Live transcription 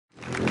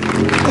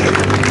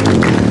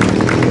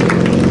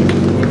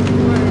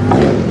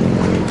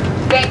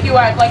you.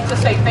 I'd like to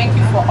say thank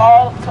you to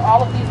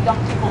all of these young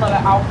people that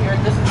are out here.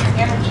 This is the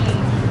energy.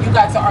 You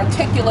guys are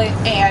articulate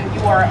and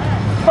you are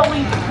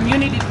pulling the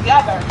community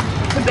together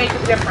to make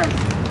a difference.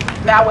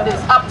 Now it is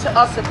up to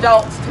us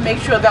adults to make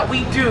sure that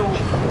we do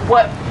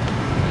what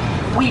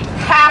we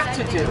have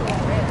to do.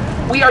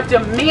 We are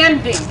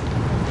demanding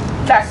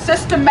that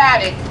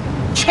systematic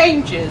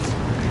changes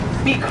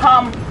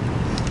become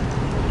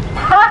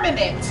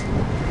permanent,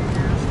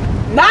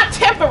 not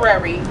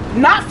temporary,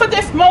 not for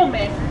this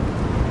moment,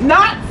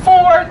 not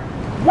for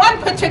one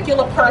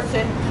particular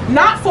person,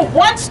 not for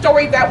one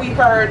story that we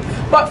heard,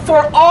 but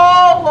for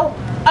all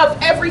of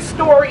every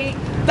story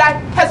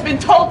that has been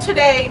told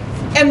today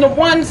and the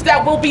ones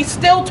that will be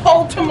still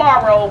told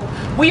tomorrow.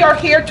 We are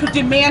here to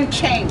demand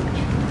change.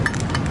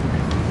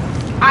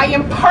 I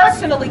am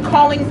personally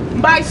calling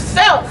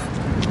myself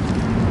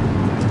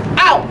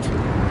out.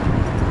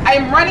 I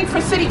am running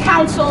for city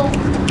council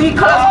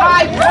because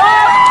I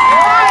love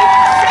my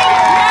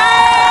city.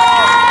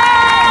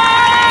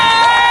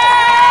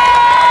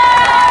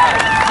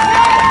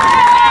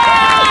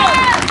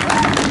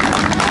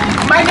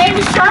 My name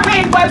is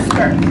Charmaine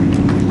Lester.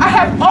 I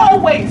have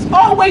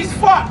always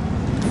fought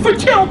for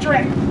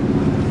children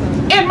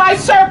in my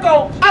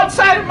circle,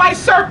 outside of my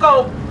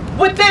circle,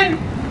 within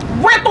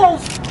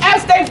ripples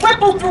as they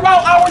ripple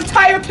throughout our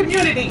entire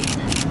community.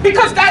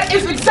 Because that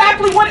is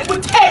exactly what it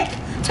would take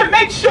to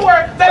make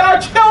sure that our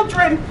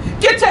children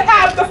get to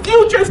have the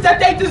futures that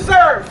they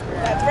deserve.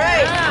 That's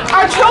right.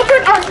 Our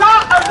children are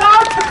not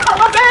allowed to come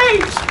of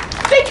age.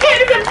 They can't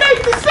even make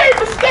the same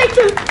mistakes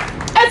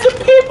as the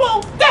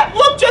people that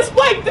look just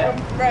like them.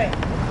 Right.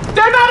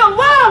 They're not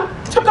allowed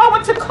to go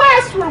into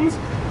classrooms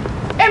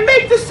and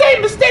make the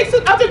same mistakes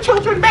that other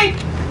children make.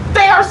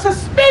 They are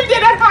suspended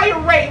at higher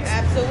rates,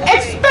 Absolutely.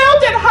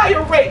 expelled at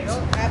higher rates,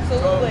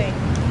 Absolutely.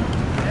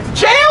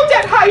 jailed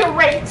at higher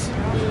rates,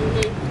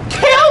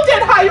 killed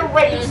at higher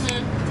rates.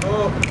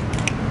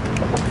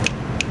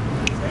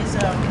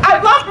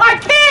 I love my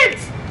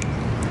kids.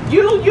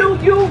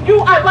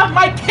 I love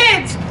my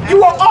kids.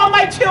 You are all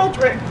my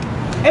children.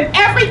 And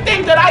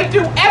everything that I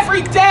do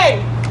every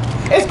day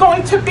is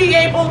going to be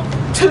able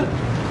to,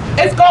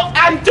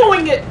 I'm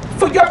doing it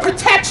for your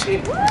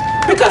protection.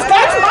 Because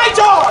that's my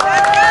job.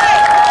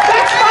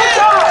 That's my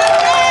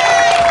job.